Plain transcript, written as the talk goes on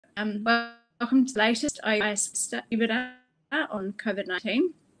Welcome to the latest IUIS webinar on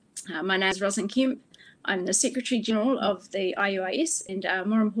COVID-19. My name is Roslyn Kemp. I'm the Secretary General of the IUIS, and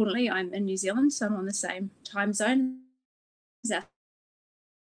more importantly, I'm in New Zealand, so I'm on the same time zone as our.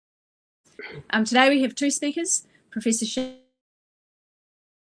 Today we have two speakers, Professor Sharon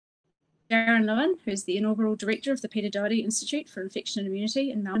Lewin, who's the inaugural Director of the Peter Doherty Institute for Infection and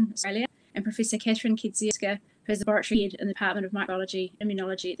Immunity in Melbourne, Australia, and Professor Katherine Kedzierska, who is the Laboratory Head in the Department of Microbiology and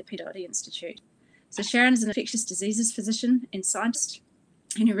Immunology at the Peter Doherty Institute. So Sharon is an infectious diseases physician and scientist,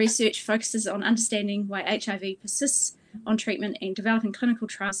 and her research focuses on understanding why HIV persists on treatment and developing clinical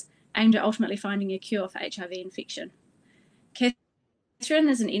trials aimed at ultimately finding a cure for HIV infection. Katherine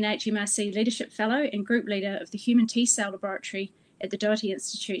is an NHMRC Leadership Fellow and Group Leader of the Human T-Cell Laboratory at the Doherty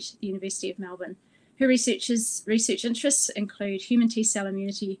Institute at the University of Melbourne. Her research interests include human T-cell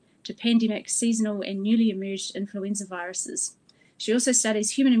immunity to pandemic, seasonal and newly emerged influenza viruses. She also studies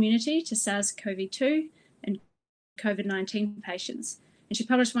human immunity to SARS-CoV-2 and COVID-19 patients. And she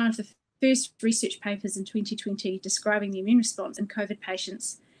published one of the first research papers in 2020 describing the immune response in COVID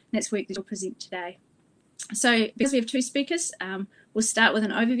patients. And that's work that we'll present today. So because we have two speakers, we'll start with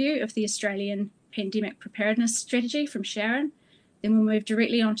an overview of the Australian pandemic preparedness strategy from Sharon. Then we'll move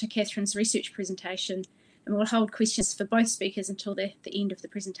directly on to Katherine's research presentation, and we'll hold questions for both speakers until the end of the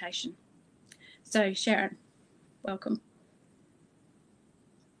presentation. So Sharon, welcome.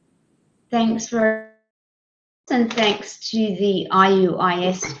 Thanks very much, and thanks to the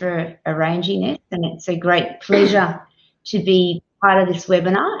IUIS for arranging it. And it's a great pleasure to be part of this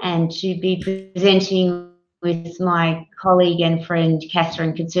webinar and to be presenting with my colleague and friend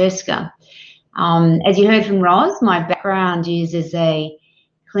Katherine Kedzierska. As you heard from Ros, my background is as a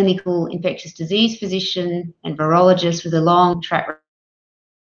clinical infectious disease physician and virologist with a long track record.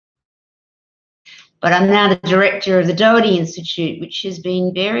 But I'm now the director of the Doherty Institute, which has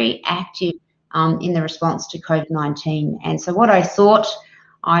been very active in the response to COVID-19. And so what I thought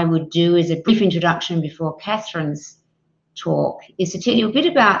I would do as a brief introduction before Katherine's talk is to tell you a bit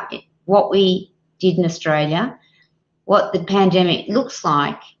about what we did in Australia, what the pandemic looks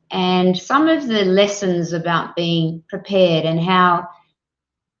like, and some of the lessons about being prepared and how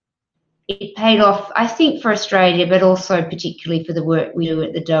it paid off, I think, for Australia, but also particularly for the work we do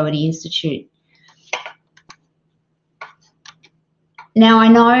at the Doherty Institute. Now, I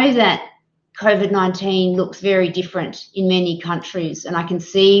know that COVID-19 looks very different in many countries, and I can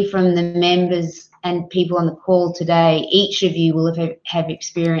see from the members and people on the call today, each of you will have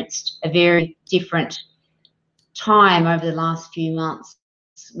experienced a very different time over the last few months,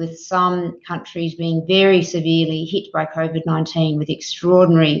 with some countries being very severely hit by COVID-19 with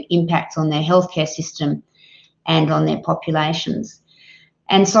extraordinary impacts on their healthcare system and on their populations.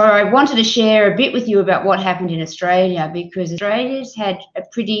 And so I wanted to share a bit with you about what happened in Australia, because Australia's had a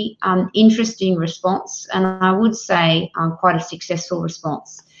pretty interesting response, and I would say quite a successful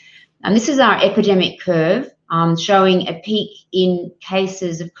response. And this is our epidemic curve showing a peak in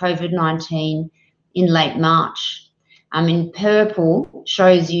cases of COVID-19 in late March. In purple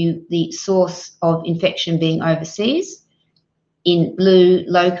shows you the source of infection being overseas, in blue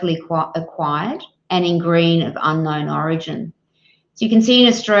locally acquired, and in green of unknown origin. So you can see in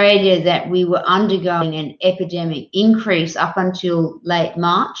Australia that we were undergoing an epidemic increase up until late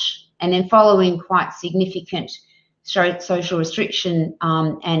March, and then following quite significant social restriction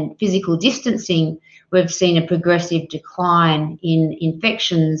and physical distancing, we've seen a progressive decline in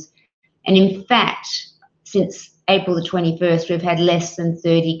infections. And in fact, since April the 21st, we've had less than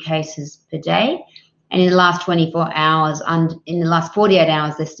 30 cases per day, and in the last 24 hours, in the last 48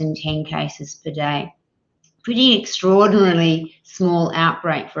 hours, less than 10 cases per day. Pretty extraordinarily small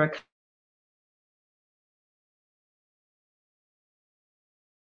outbreak for a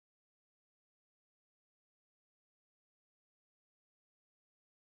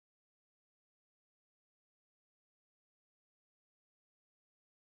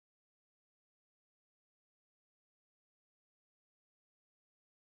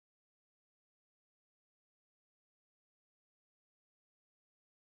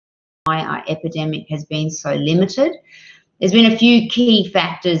why our epidemic has been so limited. There's been a few key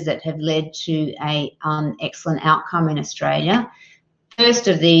factors that have led to a excellent outcome in Australia. First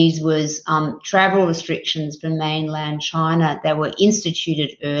of these was travel restrictions from mainland China that were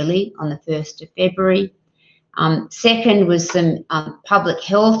instituted early on the 1st of February. Second was some public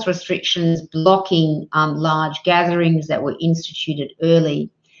health restrictions blocking large gatherings that were instituted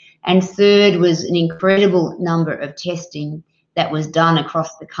early. And third was an incredible number of testing that was done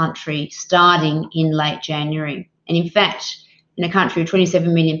across the country starting in late January. And in fact, in a country of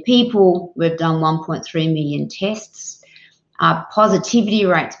 27 million people, we've done 1.3 million tests. Positivity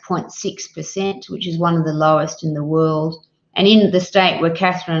rate's 0.6%, which is one of the lowest in the world. And in the state where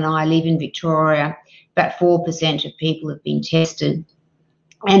Katherine and I live in Victoria, about 4% of people have been tested.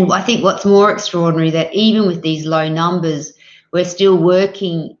 And I think what's more extraordinary that even with these low numbers, we're still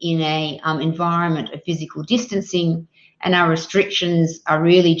working in a environment of physical distancing, and our restrictions are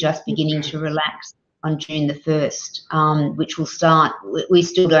really just beginning to relax on June the 1st, which will start. We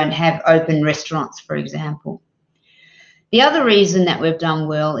still don't have open restaurants, for example. The other reason that we've done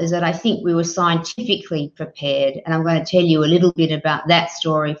well is that I think we were scientifically prepared, and I'm going to tell you a little bit about that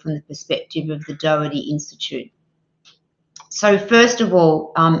story from the perspective of the Doherty Institute. So first of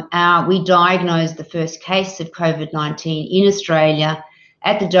all, we diagnosed the first case of COVID-19 in Australia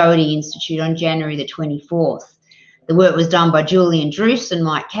at the Doherty Institute on January the 24th. The work was done by Julian Druce and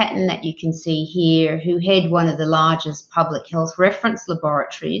Mike Catton, that you can see here, who head one of the largest public health reference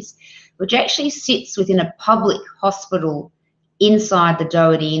laboratories, which actually sits within a public hospital inside the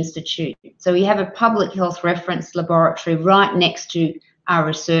Doherty Institute. So we have a public health reference laboratory right next to our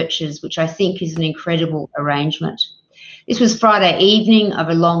researchers, which I think is an incredible arrangement. This was Friday evening of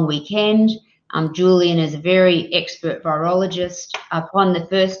a long weekend. Julian is a very expert virologist. Upon the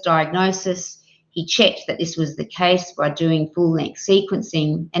first diagnosis, he checked that this was the case by doing full-length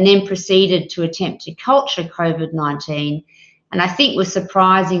sequencing, and then proceeded to attempt to culture COVID-19. And I think was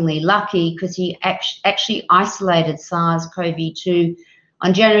surprisingly lucky because he actually isolated SARS-CoV-2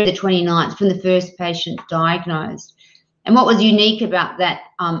 on January the 29th from the first patient diagnosed. And what was unique about that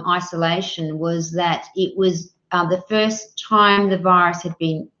isolation was that it was the first time the virus had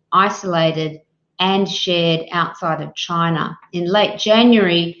been isolated and shared outside of China. In late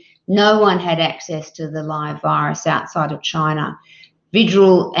January, no one had access to the live virus outside of China.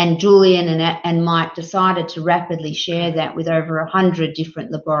 Vidral and Julian and Mike decided to rapidly share that with over 100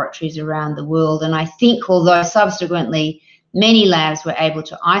 different laboratories around the world. And I think although subsequently many labs were able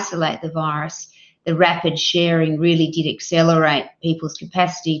to isolate the virus, the rapid sharing really did accelerate people's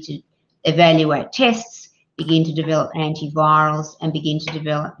capacity to evaluate tests, begin to develop antivirals, and begin to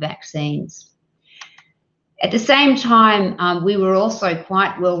develop vaccines. At the same time, we were also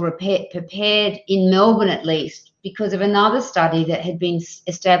quite well prepared in Melbourne, at least, because of another study that had been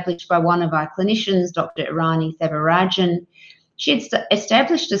established by one of our clinicians, Dr. Irani Thavarajan. She had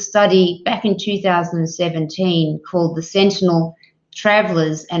established a study back in 2017 called the Sentinel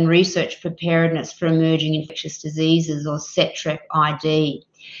Travellers and Research Preparedness for Emerging Infectious Diseases, or CETREP-ID.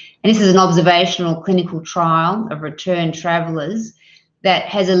 And this is an observational clinical trial of returned travellers that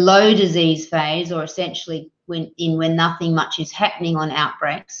has a low disease phase, or essentially when nothing much is happening on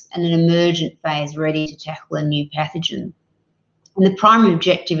outbreaks, and an emergent phase ready to tackle a new pathogen. And the primary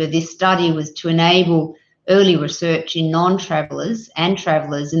objective of this study was to enable early research in non-travellers and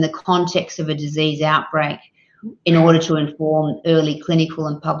travellers in the context of a disease outbreak in order to inform early clinical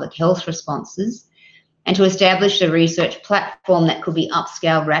and public health responses, and to establish a research platform that could be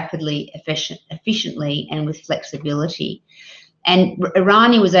upscaled rapidly, efficiently, and with flexibility. And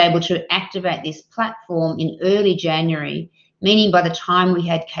Irani was able to activate this platform in early January, meaning by the time we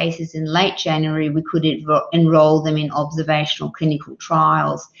had cases in late January, we could enrol them in observational clinical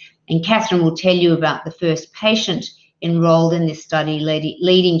trials. And Katherine will tell you about the first patient enrolled in this study,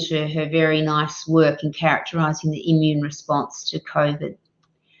 leading to her very nice work in characterising the immune response to COVID.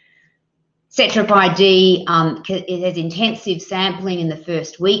 CETREP-ID, it has intensive sampling in the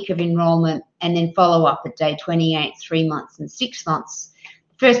first week of enrolment, and then follow-up at day 28, 3 months and 6 months.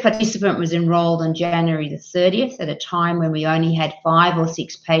 The first participant was enrolled on January the 30th at a time when we only had 5 or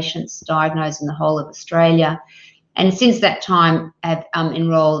 6 patients diagnosed in the whole of Australia. And since that time, have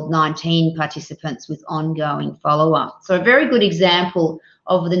enrolled 19 participants with ongoing follow-up. So a very good example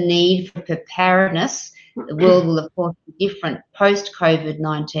of the need for preparedness. The world will, of course, be different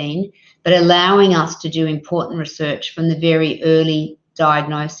post-COVID-19, but allowing us to do important research from the very early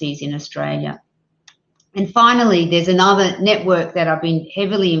diagnoses in Australia. And finally, there's another network that I've been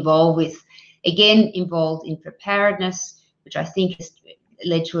heavily involved with, again involved in preparedness, which I think has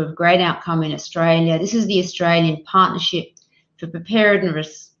led to a great outcome in Australia. This is the Australian Partnership for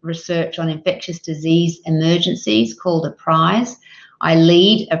Preparedness Research on Infectious Disease Emergencies, called APRISE. I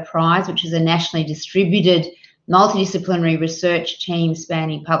lead APRISE, which is a nationally distributed multidisciplinary research team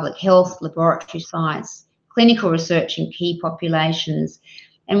spanning public health, laboratory science, clinical research in key populations.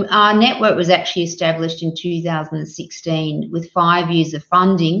 And our network was actually established in 2016 with 5 years of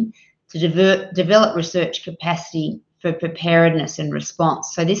funding to develop research capacity for preparedness and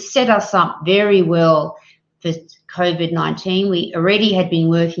response. So this set us up very well for COVID-19. We already had been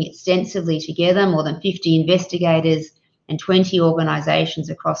working extensively together, more than 50 investigators and 20 organisations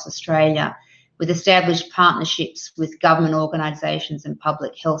across Australia, with established partnerships with government organisations and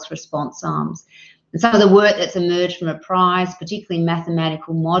public health response arms. And some of the work that's emerged from a prize, particularly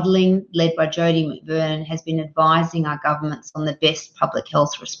mathematical modelling, led by Jodie McBurn, has been advising our governments on the best public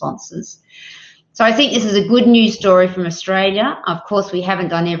health responses. So I think this is a good news story from Australia. Of course, we haven't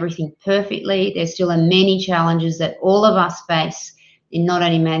done everything perfectly. There still are many challenges that all of us face in not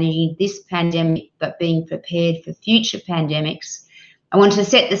only managing this pandemic, but being prepared for future pandemics. I want to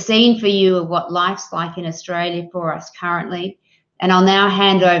set the scene for you of what life's like in Australia for us currently. And I'll now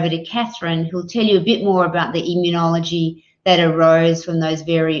hand over to Katherine, who'll tell you a bit more about the immunology that arose from those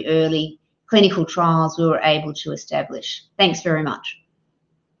very early clinical trials we were able to establish. Thanks very much.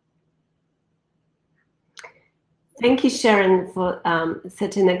 Thank you, Sharon, for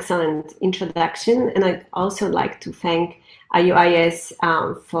such an excellent introduction. And I'd also like to thank IUIS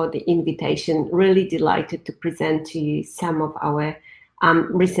for the invitation. Really delighted to present to you some of our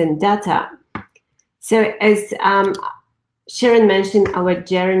recent data. So as Sharon mentioned, our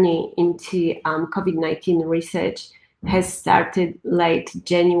journey into COVID-19 research has started late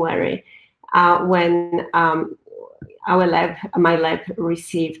January when my lab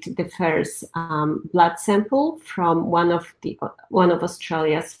received the first blood sample from one of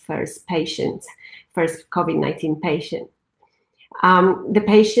Australia's first COVID-19 patient. The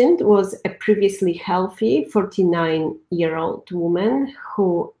patient was a previously healthy 49-year-old woman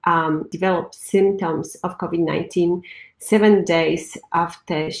who developed symptoms of COVID-19 7 days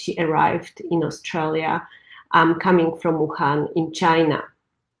after she arrived in Australia, coming from Wuhan in China.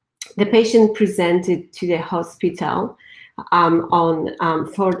 The patient presented to the hospital on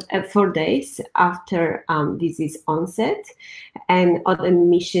 4 days after disease onset, and on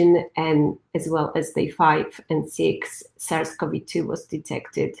admission, and as well as day 5 and 6, SARS-CoV-2 was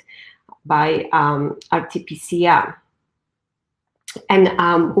detected by RT-PCR.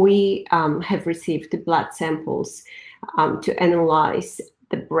 And we have received the blood samples to analyze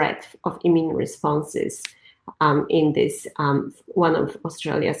the breadth of immune responses in this one of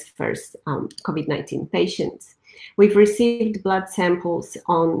Australia's first COVID-19 patients. We've received blood samples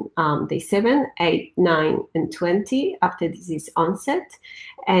on day 7, 8, 9, and 20 after disease onset.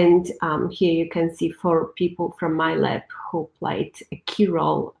 And here you can see 4 people from my lab who played a key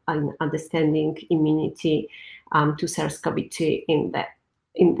role in understanding immunity to SARS-CoV-2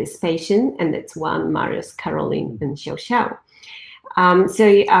 in this patient, and that's one, Marius, Caroline, and Xiao Xiao.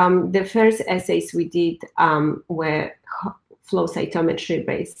 The first assays we did were flow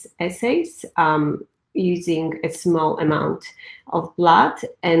cytometry-based assays using a small amount of blood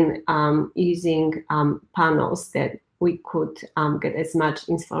and using panels that we could get as much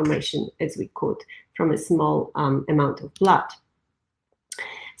information as we could from a small amount of blood.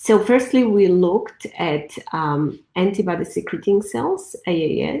 So firstly, we looked at antibody-secreting cells,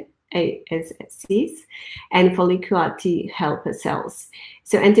 ASCs, and follicular T helper cells.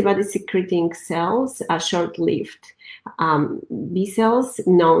 So antibody-secreting cells are short-lived B cells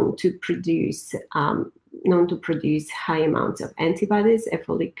known to produce high amounts of antibodies,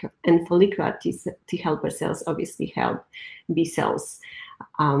 and follicular T helper cells obviously help B cells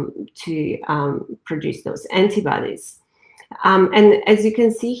to produce those antibodies. And as you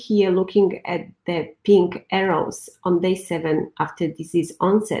can see here, looking at the pink arrows on day 7 after disease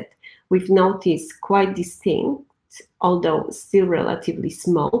onset, we've noticed quite distinct, although still relatively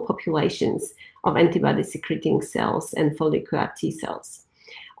small, populations of antibody-secreting cells and follicular T cells.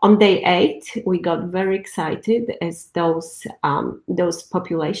 On day 8, we got very excited as those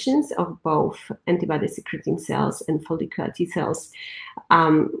populations of both antibody-secreting cells and follicular T cells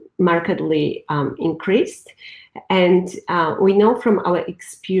markedly increased. And we know from our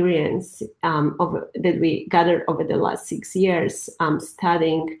experience that we gathered over the last 6 years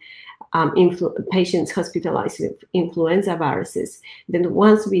studying patients hospitalized with influenza viruses, then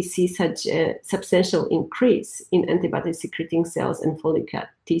once we see such a substantial increase in antibody-secreting cells and follicular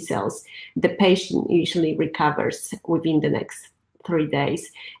T cells, the patient usually recovers within the next 3 days.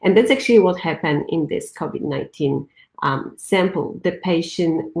 And that's actually what happened in this COVID-19 sample. The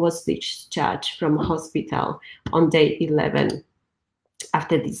patient was discharged from hospital on day 11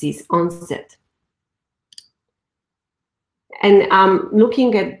 after disease onset. And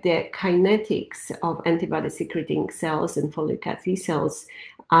looking at the kinetics of antibody-secreting cells and follicular T cells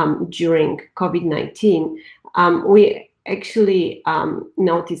during COVID-19, we actually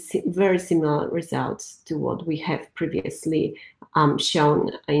noticed very similar results to what we have previously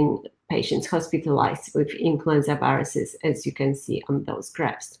shown in patients hospitalized with influenza viruses, as you can see on those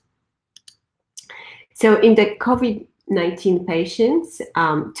graphs. So in the COVID-19 19 patients,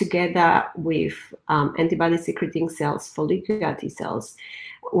 together with antibody-secreting cells, follicular T cells,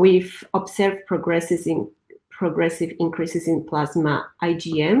 we've observed progressive increases in plasma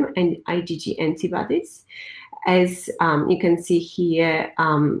IgM and IgG antibodies, as you can see here,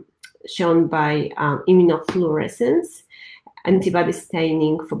 shown by immunofluorescence, antibody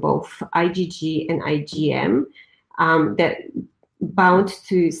staining for both IgG and IgM that bound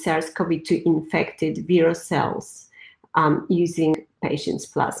to SARS-CoV-2 infected viral cells using patients'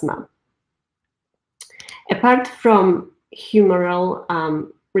 plasma. Apart from humoral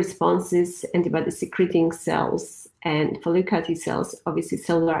responses, antibody-secreting cells and follicular T cells, obviously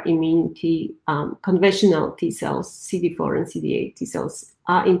cellular immunity, conventional T cells, CD4 and CD8 T cells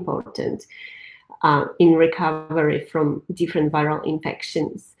are important in recovery from different viral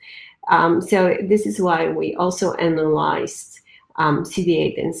infections. So this is why we also analyzed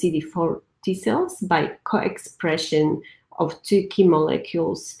CD8 and CD4 T cells by co-expression of two key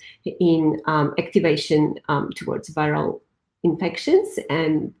molecules in activation towards viral infections,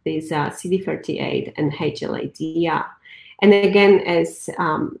 and these are CD38 and HLA-DR. And again, as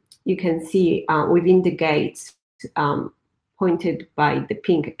you can see within the gates pointed by the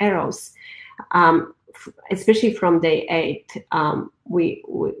pink arrows, especially from day 8,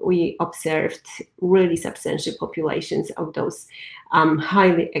 we observed really substantial populations of those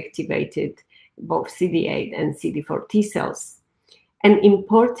highly activated both CD8 and CD4 T cells. And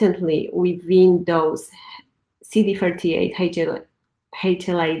importantly, within those CD38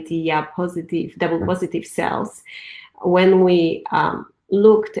 HLA-DR positive, double positive cells, when we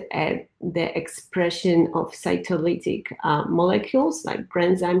looked at the expression of cytolytic molecules like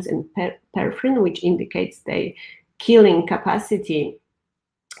granzymes and perforin, which indicates their killing capacity,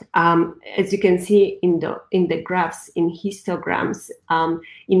 as you can see in the graphs, in histograms,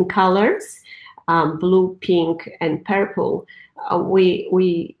 in colors, blue, pink, and purple,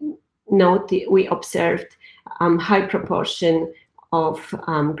 we observed high proportion of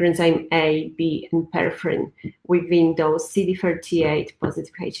granzyme A, B, and perforin within those CD38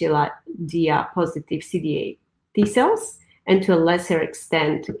 positive HLA-DR positive CD8 T cells, and to a lesser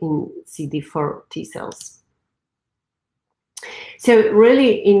extent in CD4 T cells. So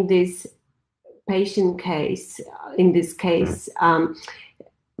really, in this patient case, the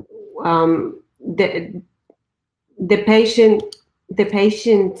patient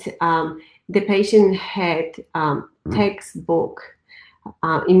had textbook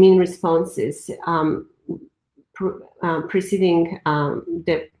immune responses preceding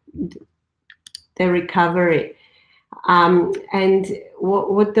the recovery, and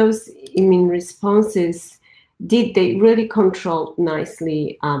what those immune responses did, they really controlled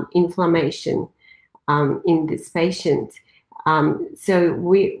nicely inflammation in this patient. So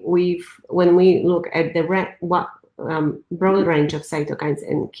when we look at the broad range of cytokines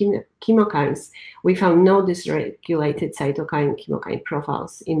and chemokines, we found no dysregulated cytokine chemokine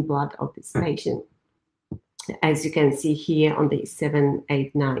profiles in blood of this patient, as you can see here on day 7,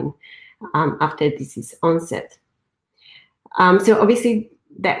 8, 9 after disease onset. So obviously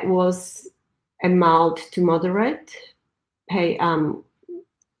that was a mild to moderate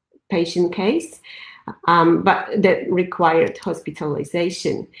patient case, but that required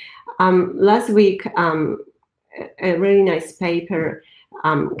hospitalization. Last week, a really nice paper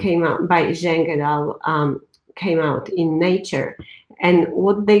came out by Zheng et al. Came out in Nature, and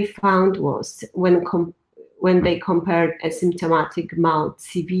what they found was when they compared asymptomatic, mild,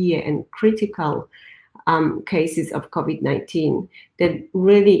 severe, and critical cases of COVID-19, that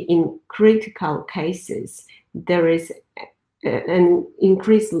really in critical cases there is there are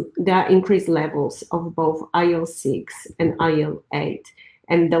increased levels of both IL-6 and IL-8.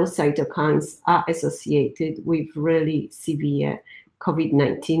 And those cytokines are associated with really severe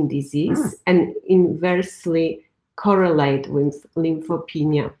COVID-19 disease and inversely correlate with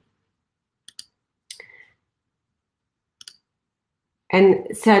lymphopenia.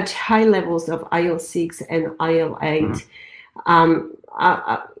 And such high levels of IL-6 and IL-8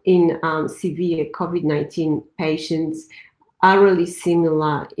 in severe COVID-19 patients are really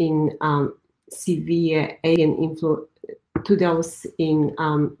similar in severe avian influenza to those in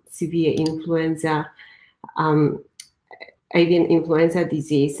severe influenza, avian influenza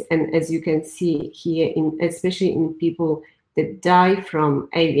disease. And as you can see here, especially in people that die from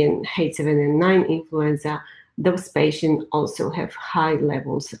avian H7N9 influenza, those patients also have high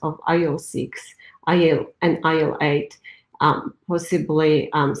levels of IL-6, and IL-8, possibly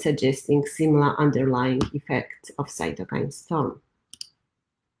suggesting similar underlying effects of cytokine storm.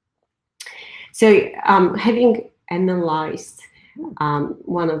 So having analyzed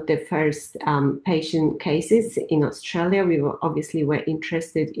one of the first patient cases in Australia. We were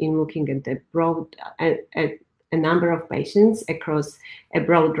interested in looking at the a number of patients across a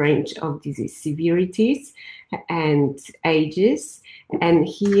broad range of disease severities and ages. And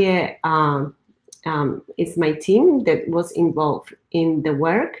here is my team that was involved in the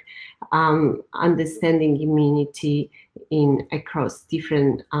work, understanding immunity across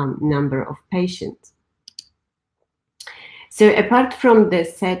different number of patients. So apart from the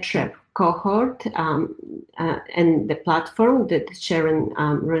CETREP cohort and the platform that Sharon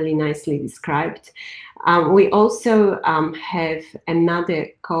really nicely described, we also have another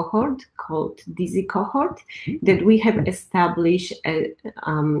cohort called DISY cohort that we have established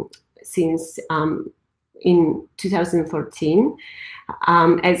since in 2014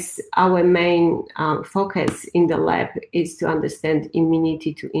 as our main focus in the lab is to understand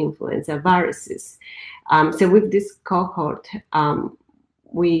immunity to influenza viruses. So with this cohort,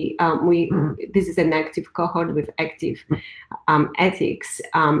 this is an active cohort with active ethics,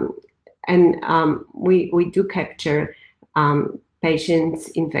 and we do capture patients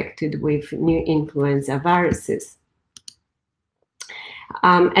infected with new influenza viruses.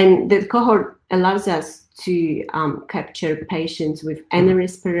 And the cohort allows us to capture patients with any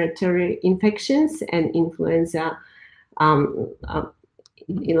respiratory infections and influenza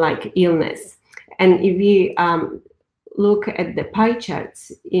like illness. And if you look at the pie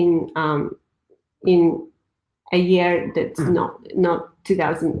charts in a year that's not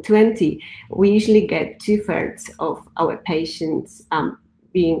 2020, we usually get 2/3 of our patients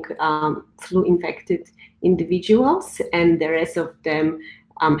being flu-infected individuals, and the rest of them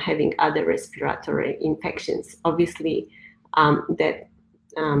having other respiratory infections. Obviously, that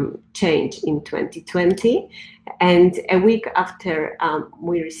changed in 2020. And a week after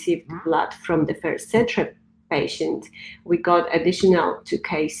we received blood from the first CETREP patient, we got additional 2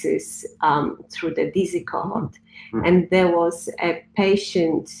 cases through the DISY cohort. And there was a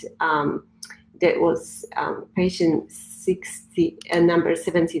patient that was patient 60, number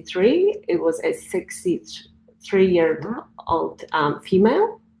 73. It was a 63-year-old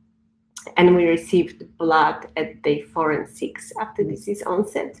female, and we received blood at day 4 and 6 after disease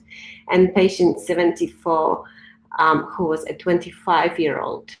onset. And patient 74, who was a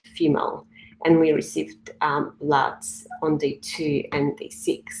 25-year-old female, and we received blood on day 2 and day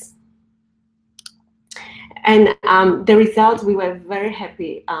 6. And the results, we were very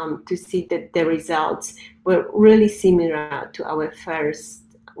happy to see that the results were really similar to our first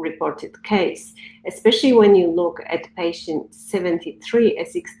reported case, especially when you look at patient 73, a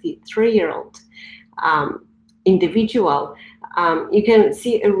 63-year-old individual. You can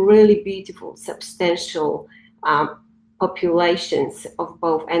see a really beautiful, substantial populations of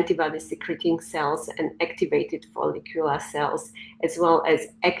both antibody-secreting cells and activated follicular cells, as well as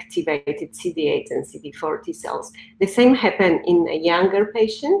activated CD8 and CD4 cells. The same happened in a younger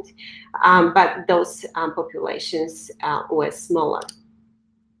patient, but those populations were smaller.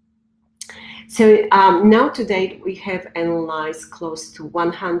 So now to date, we have analyzed close to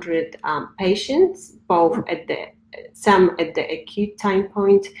 100 patients, both at some at the acute time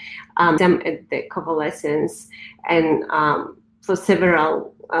point, some at the convalescence, and for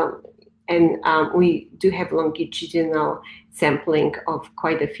several, we do have longitudinal sampling of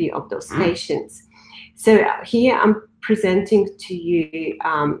quite a few of those patients. So here I'm presenting to you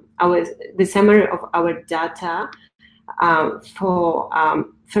the summary of our data for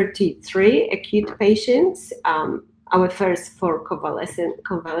 33 acute patients, our first 4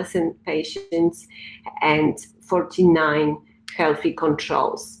 convalescent patients, and 49 healthy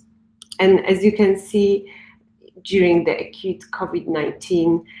controls. And as you can see, during the acute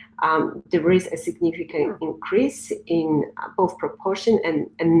COVID-19, there is a significant increase in both proportion and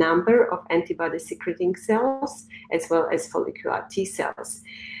a number of antibody-secreting cells, as well as follicular T cells.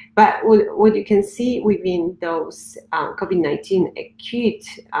 But what you can see within those COVID-19 acute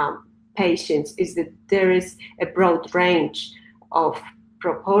patients is that there is a broad range of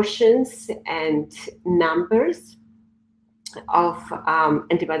proportions and numbers of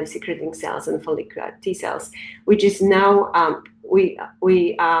antibody-secreting cells and follicular T cells, which is now we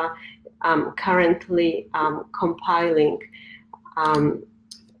are currently compiling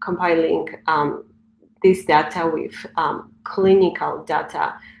this data with clinical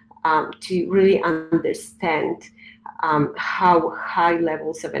data to really understand how high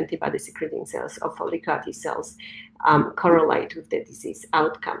levels of antibody-secreting cells or follicular T cells correlate with the disease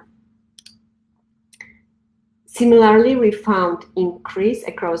outcome. Similarly, we found increase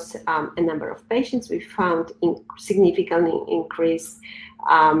across a number of patients. We found significantly increased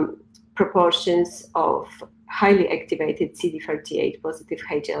proportions of highly activated CD38 positive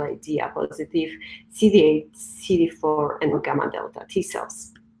HLA-DR positive CD8, CD4, and gamma delta T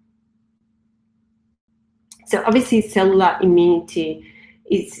cells. So obviously cellular immunity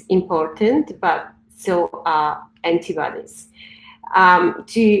is important, but so are antibodies.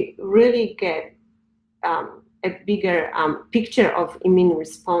 To really get a bigger picture of immune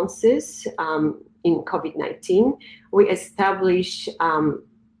responses in COVID-19, we established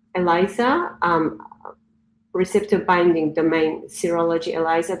ELISA, receptor binding domain serology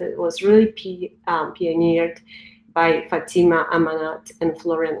ELISA, that was really pioneered by Fatima Amanat and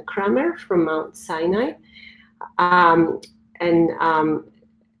Florian Kramer from Mount Sinai. As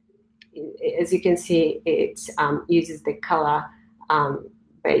you can see, it uses the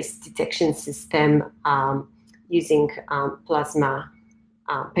color-based detection system using plasma,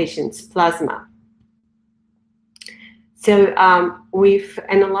 patient's plasma. So we've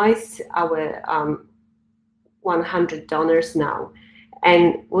analyzed our 100 donors now,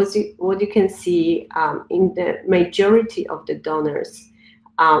 and what you can see in the majority of the donors,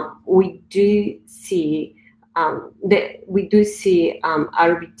 we do see RBD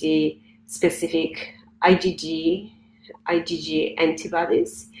specific IgG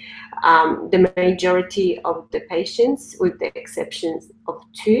antibodies. The majority of the patients, with the exceptions of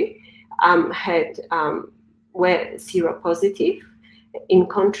 2, were seropositive, in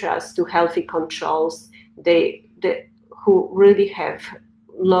contrast to healthy controls who really have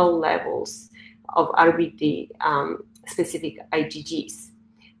low levels of RBD specific IgGs.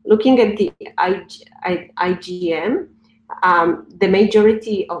 Looking at the IgM, the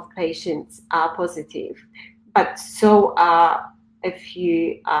majority of patients are positive, but so are a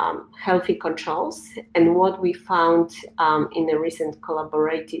few healthy controls. And what we found in a recent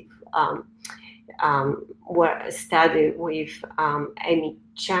collaborative study with Amy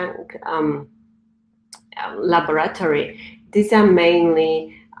Chang laboratory, these are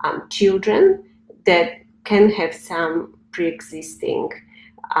mainly children that can have some pre-existing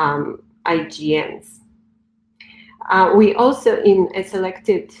IgMs. We also, in a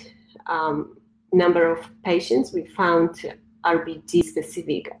selected number of patients, we found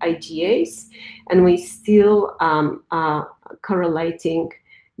RBD-specific IgAs, and we still are correlating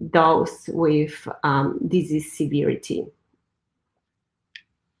those with disease severity.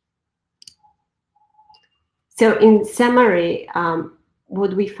 So in summary,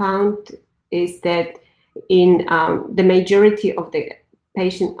 what we found is that in the majority of the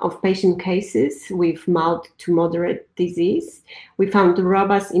patient cases with mild to moderate disease, we found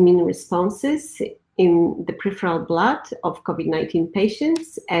robust immune responses in the peripheral blood of COVID-19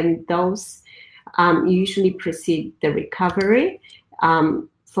 patients, and those usually precede the recovery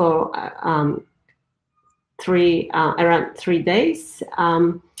for around 3 days.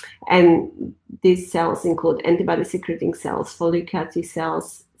 And these cells include antibody-secreting cells, follicular T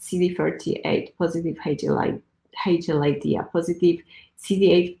cells, CD38 positive HLA-DR positive,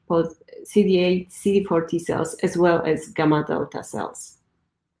 CD8, CD4 T cells, as well as gamma delta cells.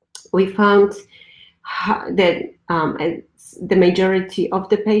 We found that the majority of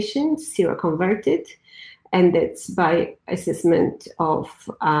the patients seroconverted, and that's by assessment of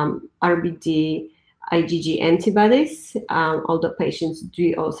RBD IgG antibodies, although patients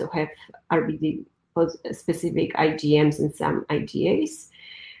do also have RBD specific IgMs and some IgAs.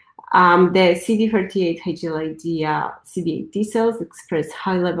 The CD38 HLA-DR CD8 T cells express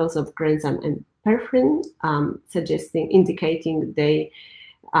high levels of granzyme and perforin, indicating they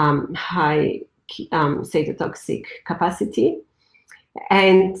high cytotoxic capacity.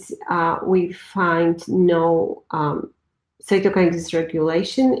 And we find no cytokine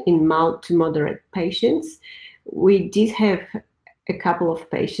dysregulation in mild to moderate patients. We did have a couple of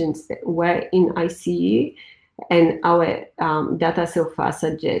patients that were in ICU, and our data so far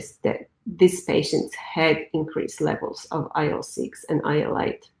suggests that these patients had increased levels of IL-6 and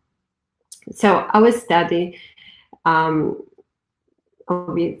IL-8. So our study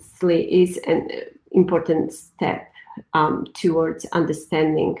obviously is an important step towards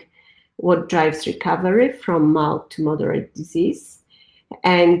understanding what drives recovery from mild to moderate disease.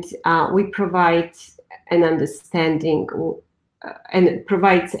 And we provide an understanding and it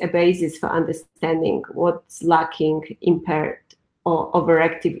provides a basis for understanding what's lacking, impaired, or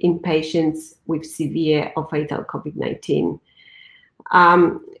overactive in patients with severe or fatal COVID-19.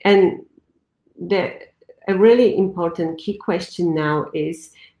 And a really important key question now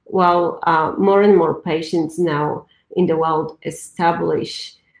is, while more and more patients now in the world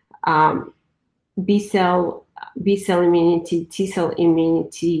establish B-cell immunity, T-cell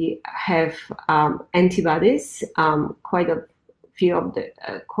immunity, have antibodies, quite a few of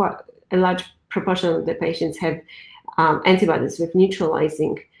a large proportion of the patients have antibodies with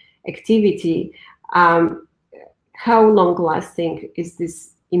neutralizing activity. How long-lasting is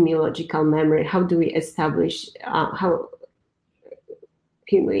this immunological memory? How do we establish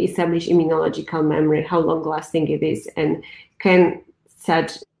immunological memory? How long-lasting it is, and can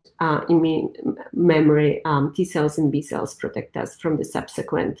such immune memory T cells and B cells protect us from the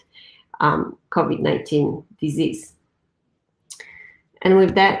subsequent COVID-19 disease? And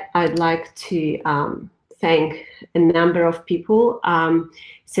with that, I'd like to thank a number of people.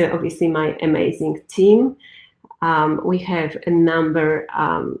 So obviously my amazing team. We have a number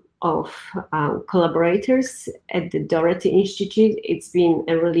of collaborators at the Doherty Institute. It's been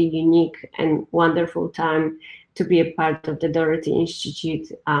a really unique and wonderful time to be a part of the Doherty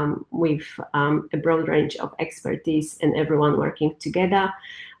Institute with a broad range of expertise and everyone working together.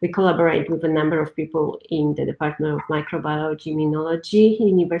 We collaborate with a number of people in the Department of Microbiology, Immunology,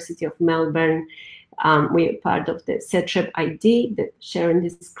 University of Melbourne. We're part of the CETREP ID that Sharon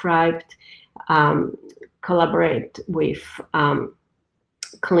described, collaborate with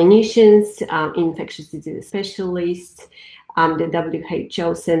clinicians, infectious disease specialists, the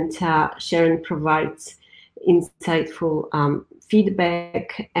WHO Center. Sharon provides insightful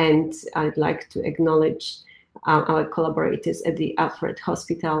feedback, and I'd like to acknowledge our collaborators at the Alfred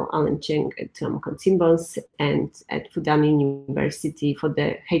Hospital, Alan Cheng at Konsimbos, and at Fudan University for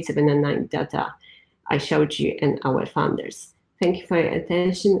the H7N9 data I showed you, and our founders. Thank you for your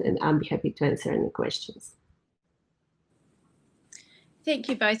attention, and I'll be happy to answer any questions. Thank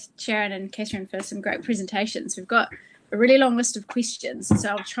you both, Sharon and Katherine, for some great presentations. We've got a really long list of questions, so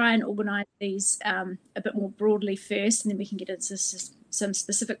I'll try and organise these a bit more broadly first, and then we can get into some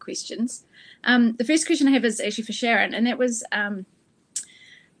specific questions. The first question I have is actually for Sharon, and that was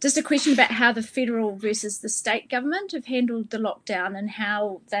just a question about how the federal versus the state government have handled the lockdown and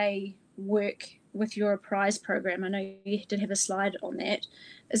how they work with your prize program. I know you did have a slide on that.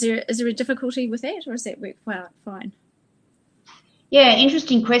 Is there a difficulty with that, or does that work fine? Yeah,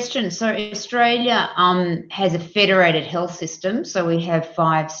 interesting question. So Australia has a federated health system. So we have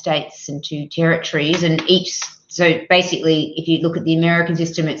 5 states and 2 territories, and so basically, if you look at the American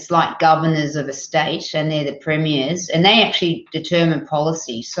system, it's like governors of a state, and they're the premiers, and they actually determine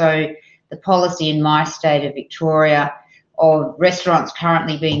policy. So the policy in my state of Victoria of restaurants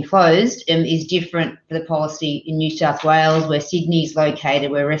currently being closed is different for the policy in New South Wales, where Sydney is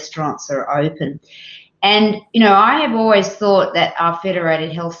located, where restaurants are open. And, I have always thought that our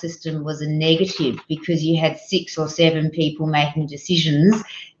federated health system was a negative, because you had 6 or 7 people making decisions,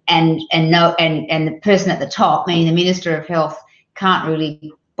 and the person at the top, meaning the Minister of Health, can't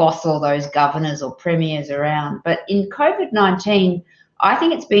really boss all those governors or premiers around. But in COVID-19, I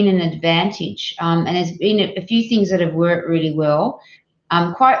think it's been an advantage, and there's been a few things that have worked really well.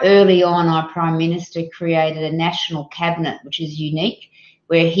 Quite early on, our Prime Minister created a national cabinet, which is unique,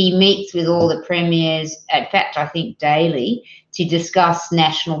 where he meets with all the premiers, in fact, I think daily, to discuss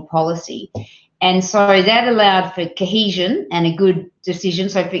national policy. And so that allowed for cohesion and a good decision.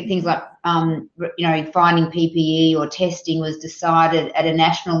 So things like, finding PPE or testing was decided at a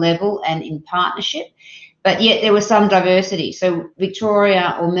national level and in partnership. But yet there was some diversity. So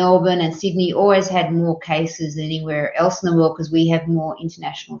Victoria or Melbourne and Sydney always had more cases than anywhere else in the world, because we have more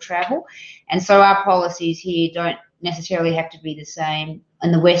international travel. And so our policies here don't necessarily have to be the same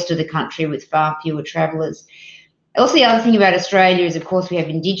in the west of the country with far fewer travellers. Also, the other thing about Australia is, of course, we have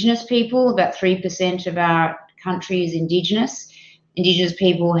Indigenous people. About 3% of our country is Indigenous. Indigenous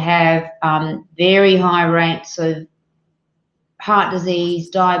people have very high rates of heart disease,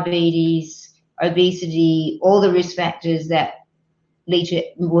 diabetes, obesity, all the risk factors that lead to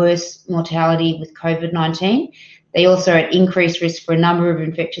worse mortality with COVID-19. They also are at increased risk for a number of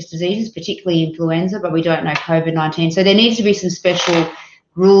infectious diseases, particularly influenza, but we don't know COVID-19. So there needs to be some special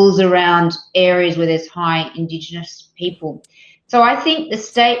rules around areas where there's high Indigenous people. So I think the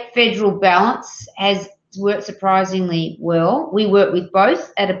state-federal balance has worked surprisingly well. We work with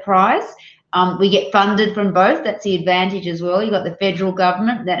both at a prize. We get funded from both. That's the advantage as well. You've got the federal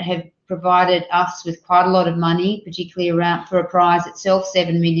government that have provided us with quite a lot of money, particularly around for a prize itself,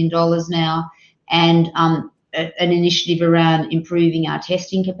 $7 million now, and an initiative around improving our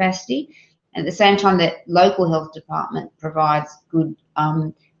testing capacity. At the same time, that local health department provides good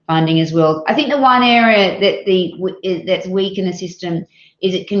funding as well. I think the one area that that's weak in the system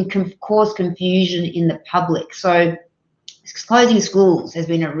is it can cause confusion in the public. So closing schools has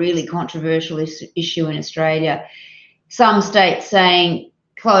been a really controversial issue in Australia. Some states saying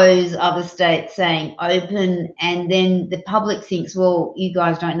close, other states saying open, and then the public thinks, well, you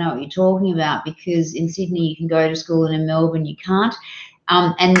guys don't know what you're talking about, because in Sydney you can go to school and in Melbourne you can't.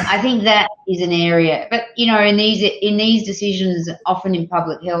 And I think that is an area, but you know, in these decisions, often in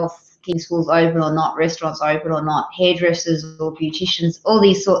public health, keeping schools open or not, restaurants open or not, hairdressers or beauticians, all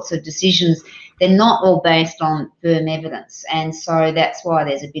these sorts of decisions, they're not all based on firm evidence, and so that's why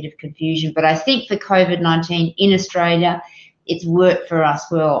there's a bit of confusion. But I think for COVID-19 in Australia, it's worked for us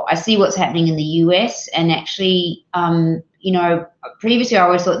well. I see what's happening in the US, and actually, you know, previously I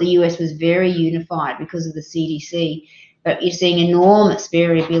always thought the US was very unified because of the CDC, but you're seeing enormous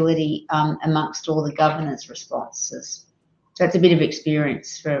variability amongst all the governors' responses. So it's a bit of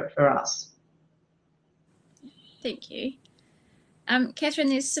experience for us. Thank you. Katherine,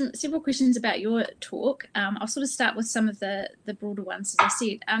 there's several questions about your talk. I'll sort of start with some of the broader ones, as I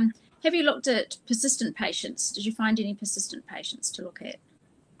said. Have you looked at persistent patients? Did you find any persistent patients to look at?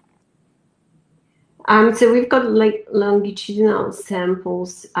 So we've got like longitudinal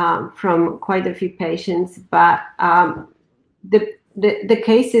samples from quite a few patients, but the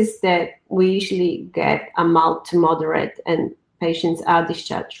cases that we usually get are mild to moderate, and patients are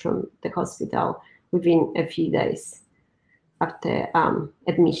discharged from the hospital within a few days after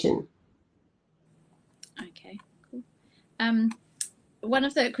admission. Okay, cool. One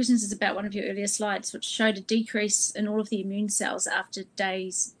of the questions is about one of your earlier slides, which showed a decrease in all of the immune cells after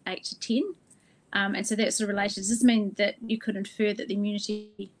days 8 to 10. And so that's sort of related. Does this mean that you could infer that the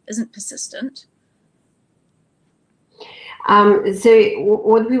immunity isn't persistent? So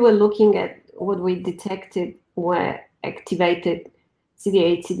what we were looking at, what we detected were activated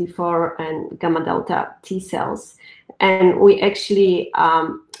CD8, CD4, and gamma delta T cells, and we actually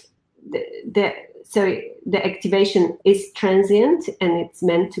the activation is transient, and it's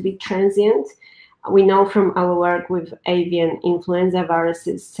meant to be transient. We know from our work with avian influenza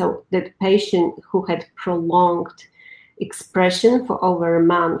viruses, so that patient who had prolonged expression for over a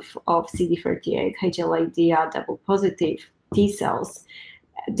month of CD38 HLA-DR double positive T cells,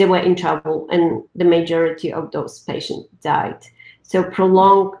 they were in trouble, and the majority of those patients died. So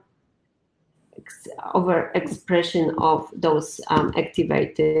prolonged overexpression of those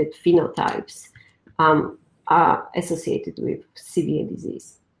activated phenotypes are associated with severe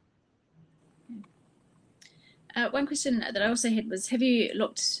disease. One question that I also had was, have you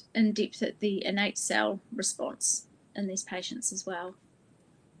looked in depth at the innate cell response in these patients as well?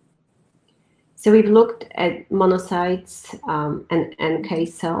 So we've looked at monocytes and NK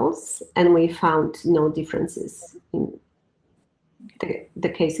cells, and we found no differences in the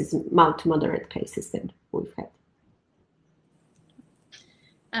cases, mild to moderate cases that we've had.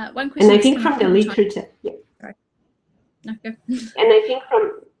 One question, and I think from the literature, yeah. Sorry. No, go. And I think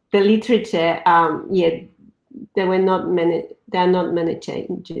from the literature, yeah, there are not many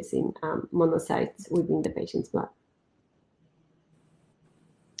changes in monocytes within the patient's blood.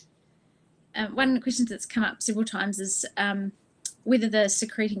 One question that's come up several times is whether the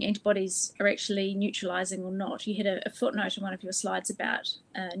secreting antibodies are actually neutralizing or not. You had a footnote in one of your slides about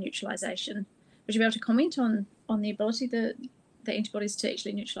neutralization. Would you be able to comment on the ability of the antibodies to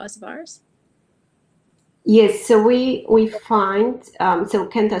actually neutralize the virus? Yes, so we find, so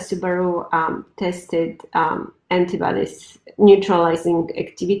Kenta Subaru tested antibodies, neutralizing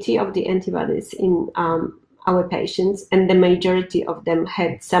activity of the antibodies in our patients, and the majority of them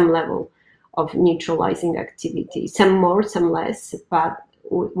had some level of neutralizing activity, some more, some less, but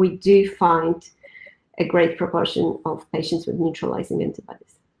we do find a great proportion of patients with neutralizing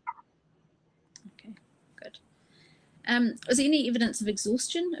antibodies. Okay, good. Was there any evidence of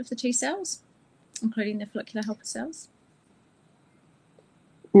exhaustion of the T cells, including the follicular helper cells?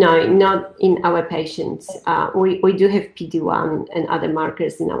 No, not in our patients. We do have PD-1 and other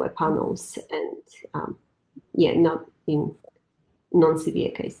markers in our panels, and yeah, not in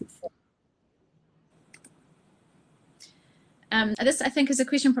non-severe cases. This, I think, is a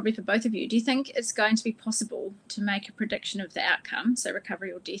question probably for both of you. Do you think it's going to be possible to make a prediction of the outcome, so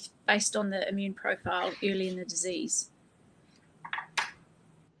recovery or death, based on the immune profile early in the disease?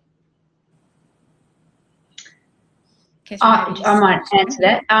 Katherine, I might answer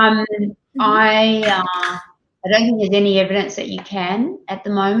that. I don't think there's any evidence that you can, at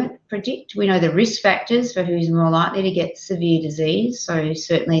the moment, predict. We know the risk factors for who's more likely to get severe disease. So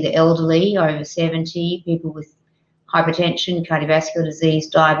certainly the elderly, over 70, people with hypertension, cardiovascular disease,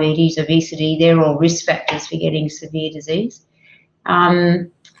 diabetes, obesity, they're all risk factors for getting severe disease. As a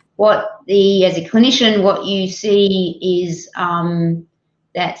clinician, what you see is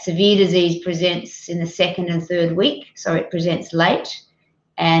that severe disease presents in the 2nd and 3rd week, so it presents late.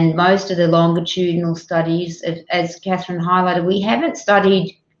 And most of the longitudinal studies, as Katherine highlighted, we haven't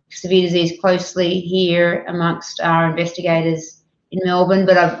studied severe disease closely here amongst our investigators in Melbourne,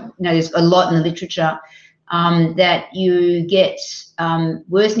 but there's a lot in the literature. that you get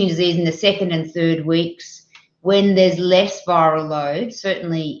worsening disease in the 2nd and 3rd weeks when there's less viral load,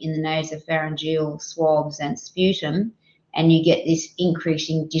 certainly in the nasopharyngeal swabs and sputum, and you get this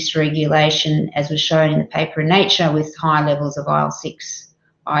increasing dysregulation, as was shown in the paper in Nature, with high levels of IL-6,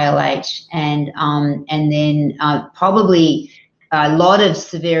 IL-8, and then probably a lot of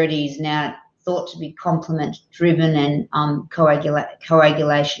severities now thought to be complement driven and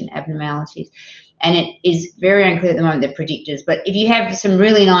coagulation abnormalities. And it is very unclear at the moment, the predictors. But if you have some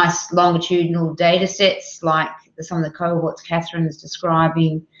really nice longitudinal data sets, like some of the cohorts Katherine is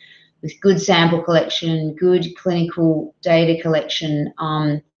describing, with good sample collection, good clinical data collection,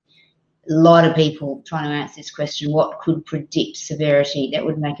 a lot of people trying to answer this question, what could predict severity? That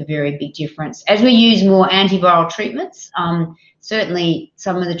would make a very big difference. As we use more antiviral treatments, certainly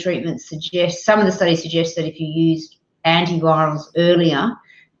some of the treatments suggest, some of the studies suggest that if you use antivirals earlier,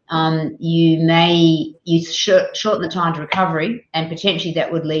 you shorten the time to recovery, and potentially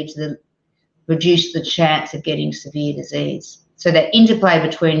that would lead to reduce the chance of getting severe disease. So that interplay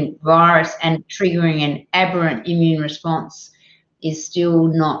between virus and triggering an aberrant immune response is still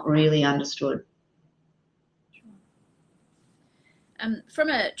not really understood. From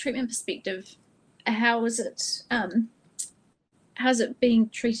a treatment perspective, how is it being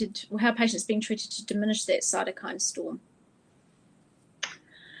treated, or how are patients being treated to diminish that cytokine storm?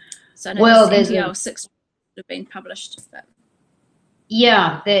 So I know there's IL-6 have been published, but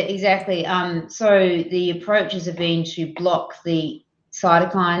yeah, exactly. So the approaches have been to block the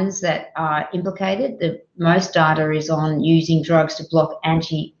cytokines that are implicated. The most data is on using drugs to block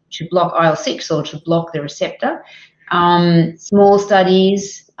IL-6 or to block the receptor. Small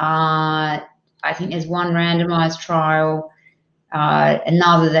studies. I think there's one randomized trial,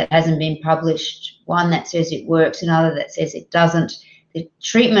 another that hasn't been published, one that says it works, another that says it doesn't. The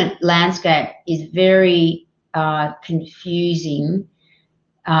treatment landscape is very confusing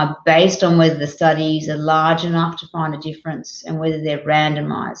based on whether the studies are large enough to find a difference and whether they're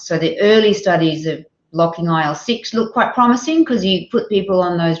randomized. So the early studies of blocking IL-6 look quite promising, because you put people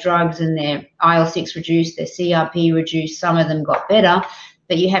on those drugs and their IL-6 reduced, their CRP reduced, some of them got better,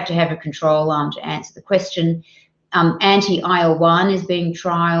 but you have to have a control arm to answer the question. Anti-IL-1 is being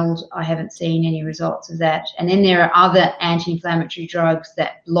trialled. I haven't seen any results of that. And then there are other anti-inflammatory drugs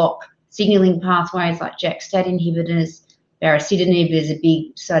that block signaling pathways, like JAK-STAT inhibitors. Baricitinib, there's a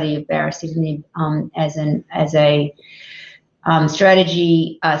big study of baricitinib as a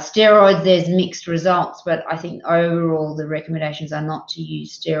strategy. Steroids, there's mixed results, but I think overall the recommendations are not to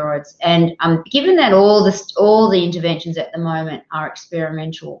use steroids. And given that all the interventions at the moment are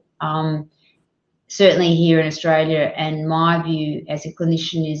experimental, certainly here in Australia, and my view as a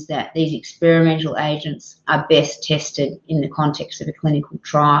clinician is that these experimental agents are best tested in the context of a clinical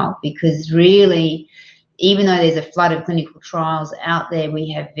trial, because really, even though there's a flood of clinical trials out there,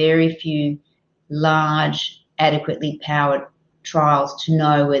 we have very few large, adequately powered trials to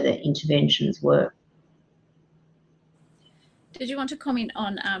know whether interventions work. Did you want to comment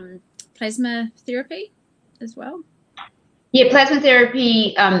on plasma therapy as well? Yeah, plasma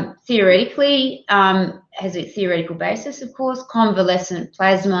therapy theoretically has a theoretical basis, of course. Convalescent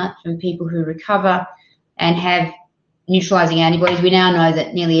plasma from people who recover and have neutralizing antibodies. We now know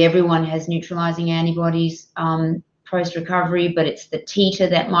that nearly everyone has neutralizing antibodies post-recovery, but it's the titer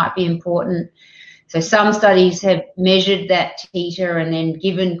that might be important. So some studies have measured that titer and then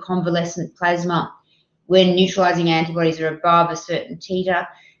given convalescent plasma when neutralizing antibodies are above a certain titer.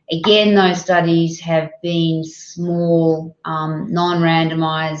 Again, those studies have been small,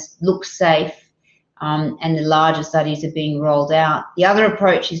 non-randomized, look safe, and the larger studies are being rolled out. The other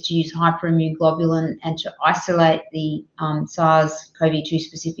approach is to use hyperimmune globulin and to isolate the SARS-CoV-2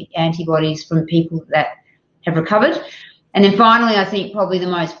 specific antibodies from people that have recovered. And then finally, I think probably the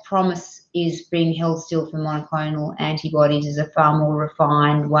most promise is being held still for monoclonal antibodies as a far more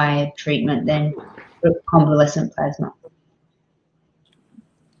refined way of treatment than convalescent plasma.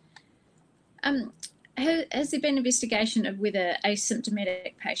 Has there been investigation of whether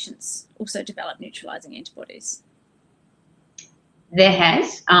asymptomatic patients also develop neutralizing antibodies? There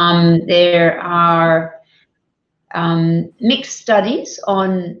has. There are mixed studies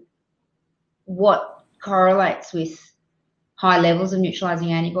on what correlates with high levels of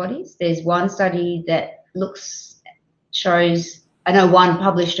neutralizing antibodies. There's one study that shows, I know one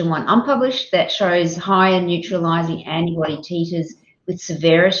published and one unpublished, that shows higher neutralizing antibody titers with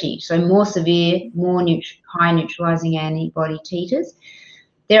severity, so more severe, high neutralizing antibody titers.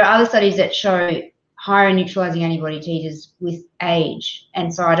 There are other studies that show higher neutralizing antibody titers with age,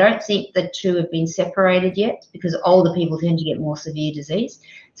 and so I don't think the two have been separated yet, because older people tend to get more severe disease.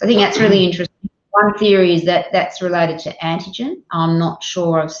 So I think that's really interesting. one theory is that that's related to antigen. I'm not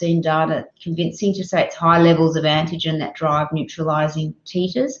sure I've seen data convincing to say it's high levels of antigen that drive neutralising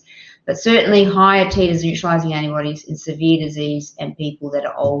titers, but certainly higher titers neutralising antibodies in severe disease and people that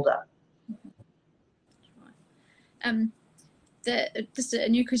are older. Just a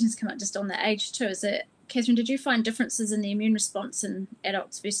new question's come up just on the age too. Is it, Katherine, did you find differences in the immune response in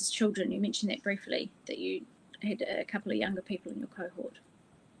adults versus children? You mentioned that briefly, that you had a couple of younger people in your cohort.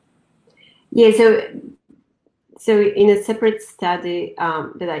 Yeah, so in a separate study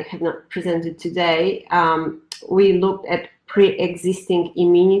that I have not presented today, we looked at pre-existing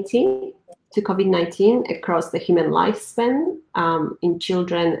immunity to COVID-19 across the human lifespan in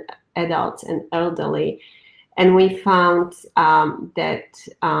children, adults, and elderly. And we found that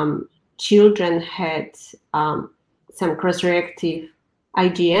children had some cross-reactive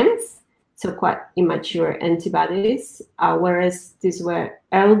IgMs, so quite immature antibodies, whereas these were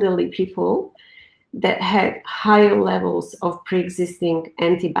elderly people that had higher levels of pre-existing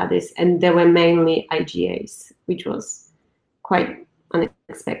antibodies, and they were mainly IgAs, which was quite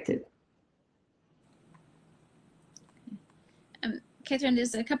unexpected. Katherine,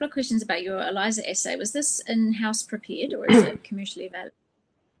 there's a couple of questions about your ELISA assay. Was this in-house prepared or is it commercially available?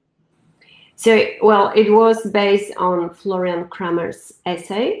 So, well, it was based on Florian Kramer's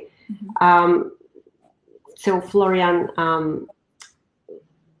assay. Mm-hmm. So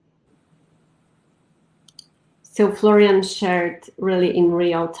Florian shared really in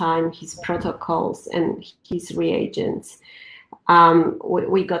real time his protocols and his reagents.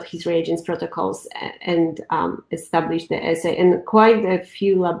 We got his reagents, protocols, and established the assay. And quite a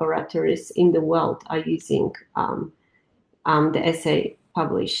few laboratories in the world are using the assay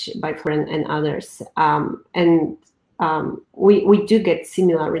published by Florian and others. We do get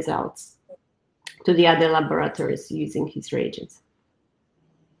similar results to the other laboratories using his reagents.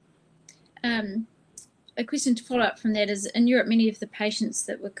 A question to follow up from that is, in Europe, many of the patients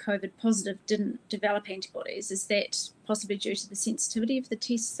that were COVID positive didn't develop antibodies. Is that possibly due to the sensitivity of the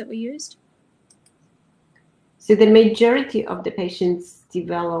tests that were used? So the majority of the patients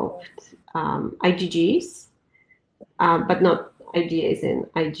developed IgGs, but not IgAs and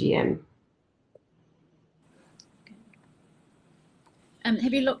IgM.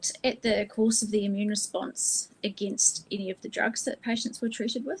 Have you looked at the course of the immune response against any of the drugs that patients were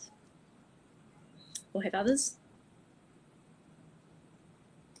treated with? Or have others?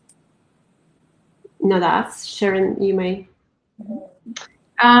 Not us. Sharon, you may.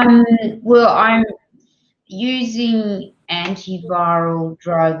 Well, I'm using antiviral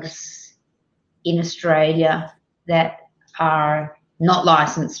drugs in Australia that are not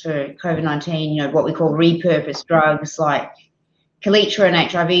licensed for COVID-19, you know, what we call repurposed drugs like Calitra, an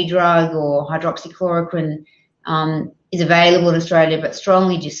HIV drug, or hydroxychloroquine is available in Australia, but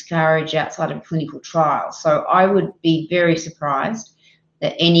strongly discouraged outside of clinical trials. So I would be very surprised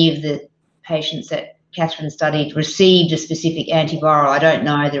that any of the patients that Katherine studied received a specific antiviral. I don't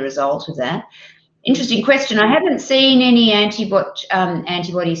know the result of that. Interesting question. I haven't seen any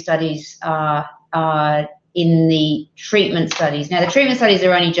antibody studies in the treatment studies. Now, the treatment studies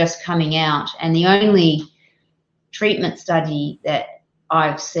are only just coming out, and the only treatment study that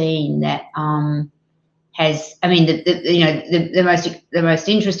I've seen that has, I mean, the most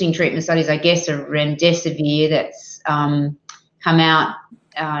interesting treatment studies, I guess, are remdesivir that's come out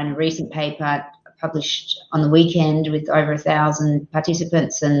in a recent paper published on the weekend with over 1,000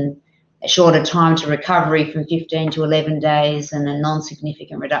 participants and a shorter time to recovery from 15 to 11 days and a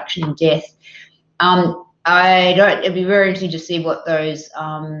non-significant reduction in death. It'd be very interesting to see what those,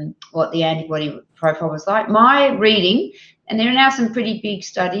 what the antibody profile was like. My reading, and there are now some pretty big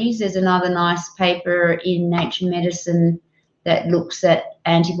studies. There's another nice paper in Nature Medicine that looks at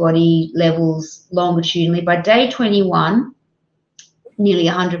antibody levels longitudinally. By day 21, nearly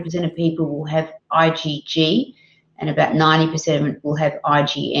 100% of people will have IgG, and about 90% will have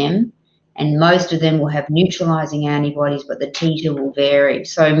IgM, and most of them will have neutralizing antibodies, but the titer will vary.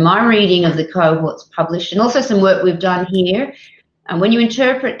 So my reading of the cohorts published, and also some work we've done here, and when you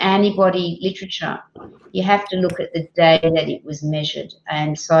interpret antibody literature, you have to look at the day that it was measured.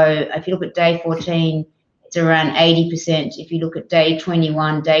 And so if you look at day 14, it's around 80%. If you look at day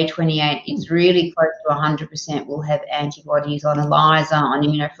 21, day 28, it's really close to 100% will have antibodies on ELISA, on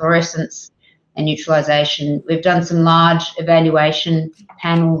immunofluorescence and neutralization. We've done some large evaluation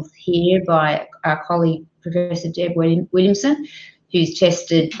panels here by our colleague, Professor Deb Williamson, who's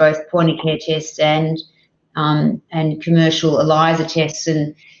tested both point-of-care tests and commercial ELISA tests.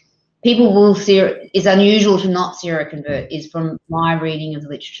 And people will it's unusual to not seroconvert, is from my reading of the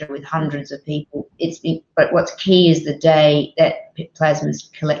literature with hundreds of people. But what's key is the day that plasma is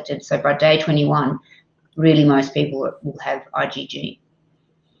collected. So by day 21, really most people will have IgG.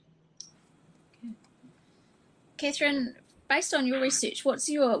 Katherine, based on your research, what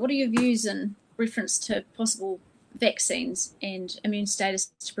are your views in reference to possible vaccines and immune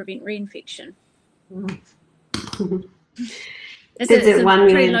status to prevent reinfection? That's a $1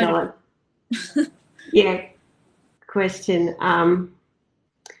 million question.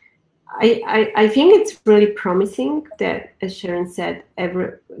 I think it's really promising that, as Sharon said,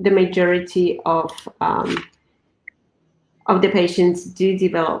 the majority of the patients do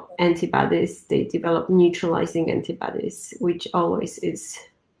develop antibodies. They develop neutralizing antibodies, which always is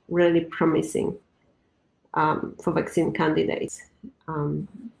really promising for vaccine candidates, as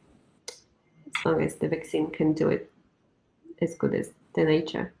long as the vaccine can do it as good as the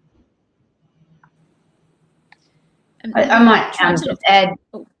nature. I might just add.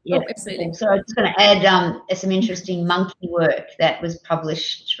 Absolutely. So I'm just going to add some interesting monkey work that was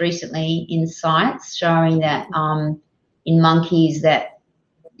published recently in Science, showing that in monkeys that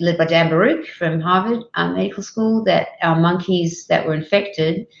led by Dan Baruch from Harvard Medical School, that monkeys that were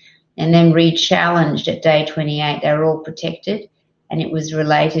infected and then re-challenged at day 28, they were all protected, and it was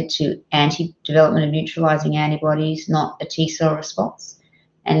related to development of neutralizing antibodies, not a T-cell response.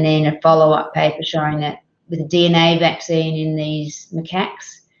 And then a follow-up paper showing that with a DNA vaccine in these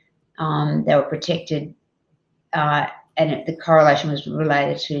macaques, they were protected, and the correlation was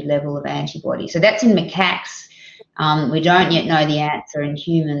related to level of antibody. So that's in macaques. We don't yet know the answer in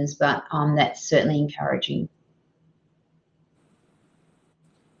humans, but that's certainly encouraging.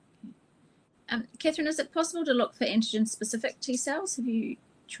 Katherine, is it possible to look for antigen-specific T cells? Have you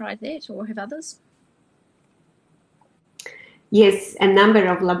tried that, or have others? Yes, a number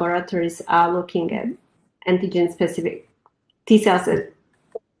of laboratories are looking at antigen-specific T cells at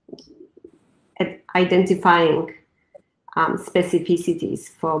identifying specificities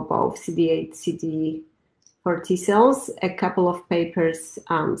for both CD8, CD4 T cells. A couple of papers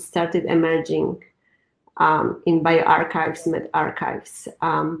started emerging in bioarchives, medRxives.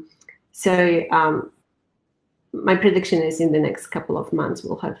 So my prediction is in the next couple of months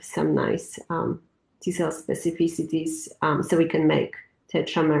we'll have some nice T cell specificities, so we can make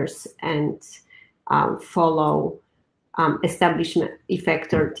tetramers and follow establishment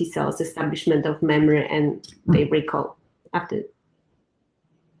effector T cells, establishment of memory, and they recall after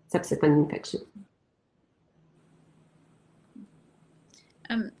subsequent infection.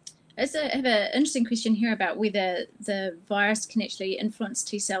 I have an interesting question here about whether the virus can actually influence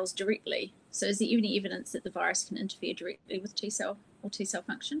T cells directly. So is there any evidence that the virus can interfere directly with T cell or T cell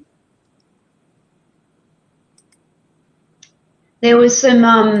function? There was some,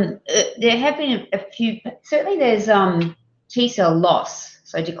 there have been a few, certainly there's T cell loss.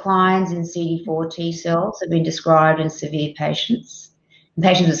 So declines in CD4 T cells have been described in severe patients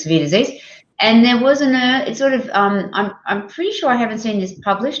with severe disease. And there was it's sort of, I'm pretty sure I haven't seen this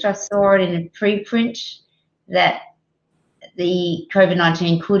published. I saw it in a preprint that the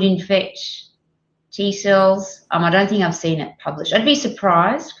COVID-19 could infect T cells. I don't think I've seen it published. I'd be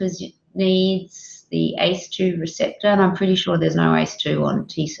surprised because it needs the ACE2 receptor, and I'm pretty sure there's no ACE2 on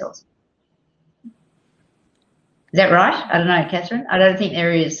T cells. Is that right? I don't know, Katherine. I don't think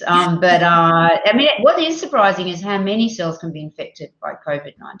there is. But I mean, what is surprising is how many cells can be infected by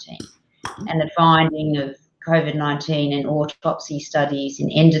COVID-19. And the finding of COVID-19 in autopsy studies in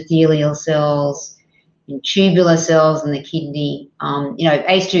endothelial cells, in tubular cells in the kidney. You know,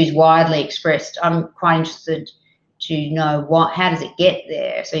 ACE2 is widely expressed. I'm quite interested to know how does it get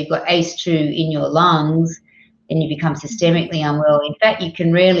there. So you've got ACE2 in your lungs, and you become systemically unwell. In fact, you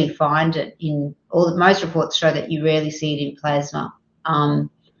can rarely find it in most reports show that you rarely see it in plasma.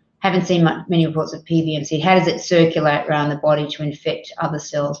 Haven't seen many reports of PBMC. How does it circulate around the body to infect other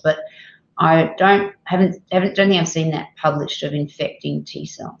cells? But I don't think I've seen that published of infecting T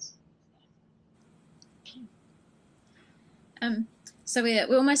cells. So we're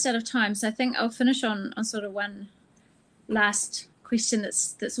almost out of time. So I think I'll finish on sort of one last question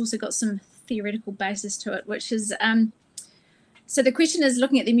that's also got some theoretical basis to it, which is so the question is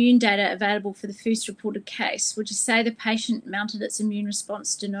looking at the immune data available for the first reported case. Would you say the patient mounted its immune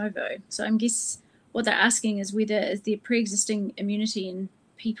response de novo? So I guess what they're asking is whether is there pre-existing immunity in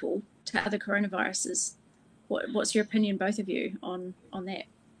people to other coronaviruses. What's your opinion, both of you, on that?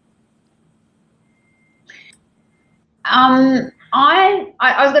 I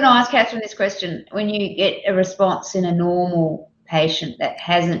was going to ask Katherine this question. When you get a response in a normal patient that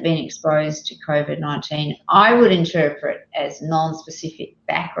hasn't been exposed to COVID-19, I would interpret as non-specific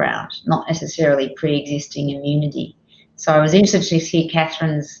background, not necessarily pre-existing immunity. So I was interested to hear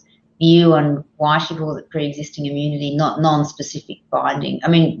Katherine's view on why she calls it pre-existing immunity, not non-specific binding. I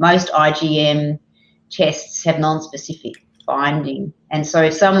mean, most IgM tests have non-specific binding, and so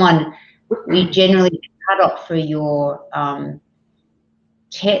if someone, we generally cut off for your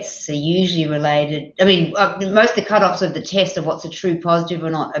tests are usually related. I mean, most of the cutoffs of the test of what's a true positive or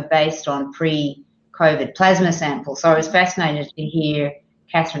not are based on pre-COVID plasma samples. So I was fascinated to hear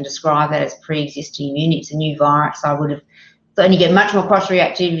Katherine describe that as pre-existing immunity. It's a new virus. I would have thought you get much more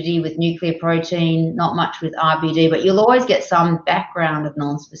cross-reactivity with nuclear protein, not much with RBD, but you'll always get some background of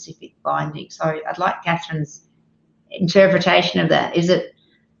non-specific binding. So I'd like Katherine's interpretation of that. Is it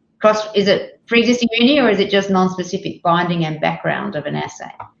pre-existing immunity, or is it just non-specific binding and background of an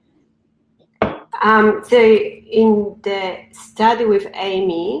assay? So in the study with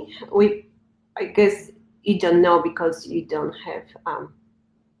Amy, I guess you don't know because you don't have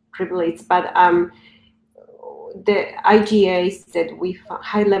privilege, but the IgAs that we found,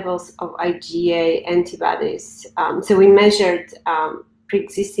 high levels of IgA antibodies. So we measured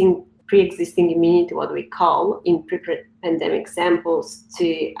pre-existing immunity, what we call, in pre-pandemic samples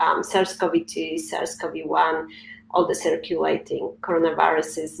to SARS-CoV-2, SARS-CoV-1, all the circulating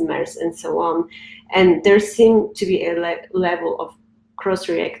coronaviruses, MERS, and so on. And there seemed to be a level of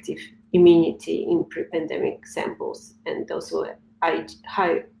cross-reactive immunity in pre-pandemic samples, and those were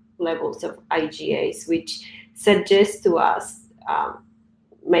high levels of IgAs, which suggests to us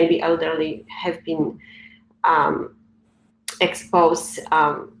maybe elderly have been exposed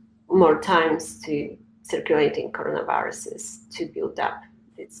more times to circulating coronaviruses to build up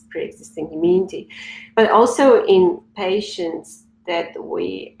its pre-existing immunity. But also in patients that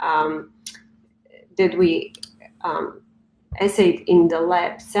we assayed in the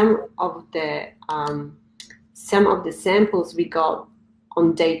lab, some of the samples we got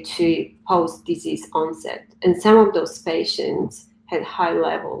on day 2 post-disease onset, and some of those patients had high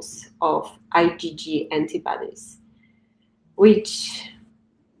levels of IgG antibodies, which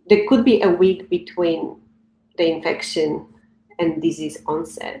there could be a week between the infection and disease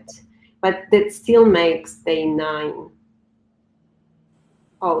onset, but that still makes day 9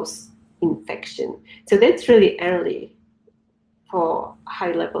 post-infection. So that's really early for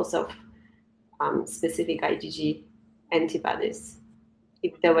high levels of specific IgG antibodies,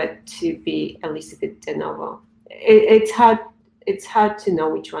 if they were to be elicited de novo. It's hard to know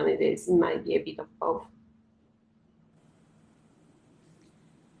which one it is. It might be a bit of both.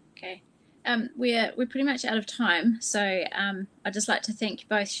 Okay, we're pretty much out of time, so I'd just like to thank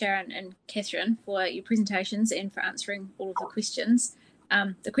both Sharon and Katherine for your presentations and for answering all of the questions.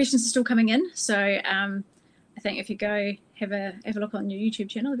 The questions are still coming in, so I think if you go have a look on your YouTube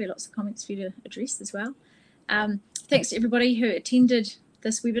channel, there'll be lots of comments for you to address as well. Thanks to everybody who attended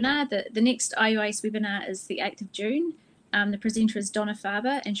this webinar. The next IUIS webinar is the 8th of June. The presenter is Donna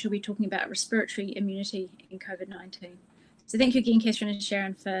Faber, and she'll be talking about respiratory immunity in COVID-19. So thank you again, Katherine and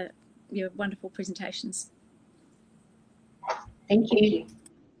Sharon, for your wonderful presentations. Thank you.